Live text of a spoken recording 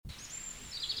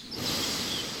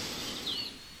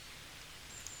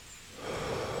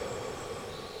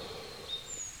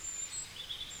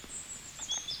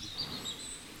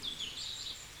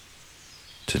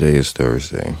Today is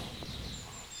Thursday,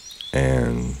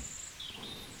 and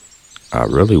I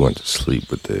really went to sleep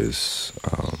with this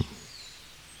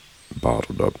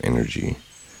bottled up energy.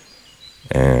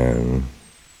 And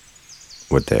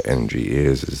what that energy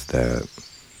is that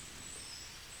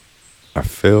I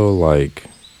feel like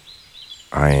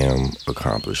I am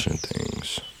accomplishing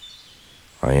things.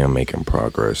 I am making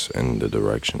progress in the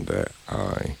direction that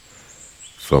I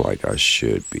feel like I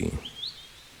should be.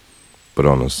 But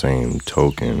on the same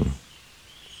token,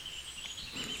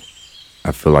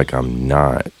 I feel like I'm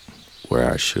not where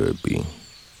I should be.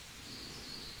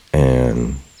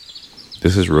 And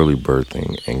this is really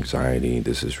birthing anxiety.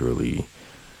 This is really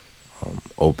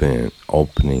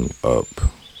opening up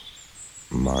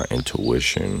my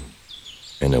intuition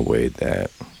in a way that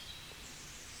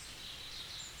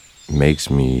makes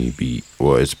me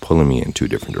it's pulling me in two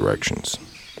different directions.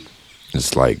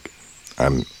 It's like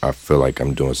I feel like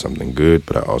I'm doing something good,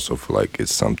 but I also feel like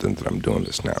it's something that I'm doing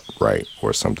that's not right,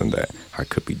 or something that I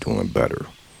could be doing better.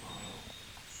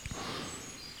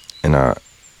 And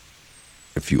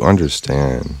if you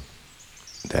understand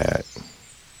that,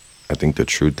 I think the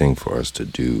true thing for us to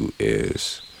do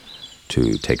is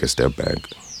to take a step back,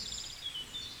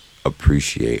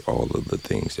 appreciate all of the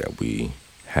things that we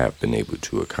have been able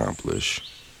to accomplish.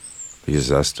 Because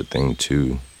that's the thing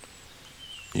too,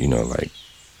 like,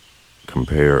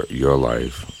 compare your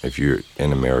life, if you're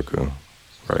in America,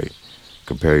 right?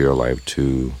 Compare your life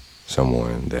to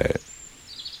someone that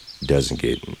doesn't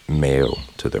get mail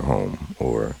to their home,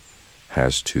 or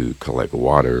has to collect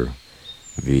water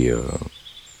via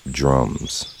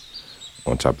drums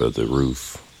on top of the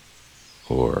roof,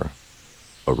 or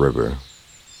a river.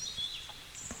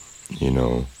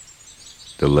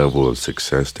 The level of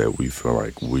success that we feel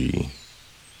like we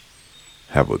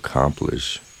have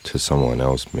accomplished to someone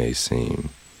else may seem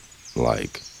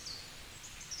like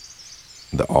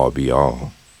the all be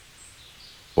all,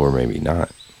 or maybe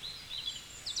not,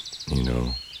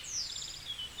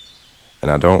 And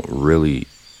I don't really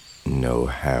know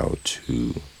how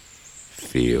to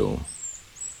feel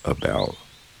about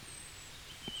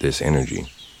this energy.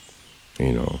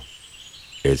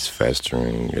 It's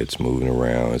festering, it's moving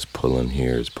around, it's pulling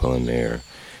here, it's pulling there.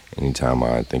 Anytime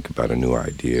I think about a new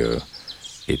idea,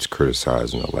 it's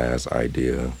criticizing the last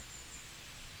idea.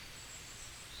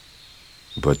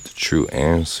 But the true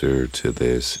answer to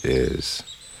this is,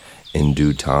 in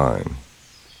due time,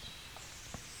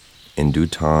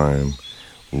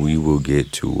 we will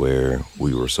get to where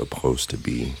we were supposed to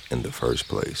be in the first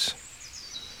place.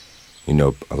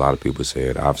 A lot of people say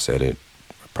it, I've said it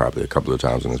probably a couple of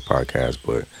times on this podcast,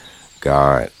 but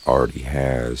God already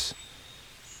has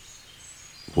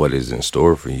what is in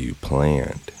store for you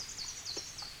planned.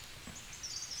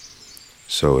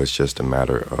 So it's just a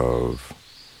matter of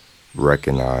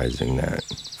recognizing that,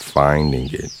 finding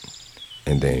it,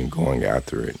 and then going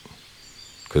after it.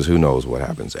 Because who knows what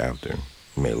happens after.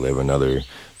 You may live another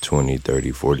 20,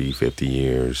 30, 40, 50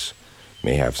 years,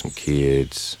 may have some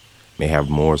kids, may have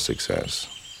more success,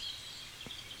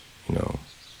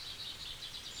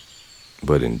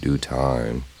 But in due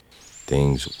time,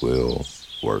 things will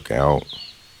work out.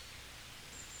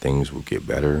 Things will get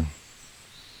better.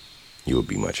 You will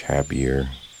be much happier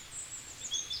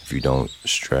if you don't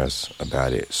stress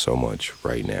about it so much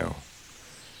right now.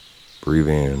 Breathe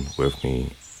in with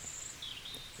me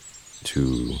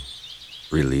to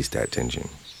release that tension.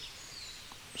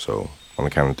 So, on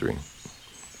the count of 3.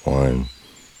 1,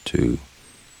 2,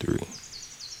 3.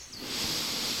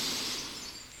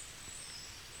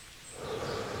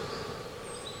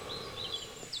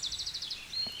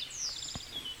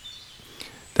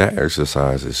 That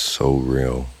exercise is so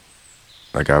real.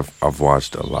 Like, I've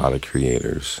watched a lot of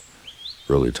creators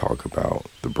really talk about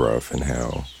the breath and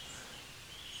how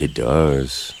it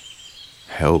does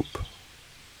help.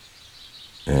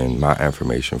 And my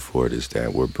affirmation for it is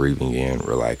that we're breathing in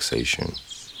relaxation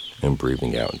and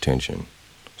breathing out tension.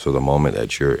 So the moment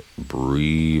that you're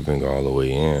breathing all the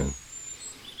way in,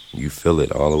 you feel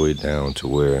it all the way down to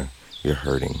where you're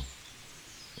hurting,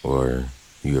 or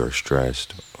you're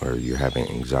stressed, or you're having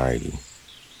anxiety.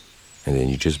 And then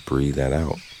you just breathe that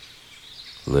out,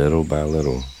 little by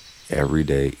little, every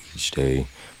day, each day,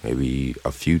 maybe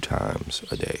a few times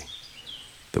a day.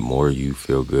 The more you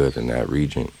feel good in that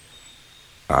region,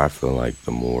 I feel like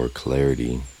the more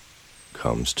clarity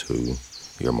comes to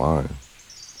your mind.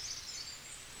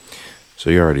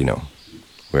 So you already know,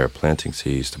 we are planting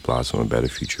seeds to blossom a better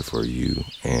future for you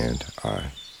and I.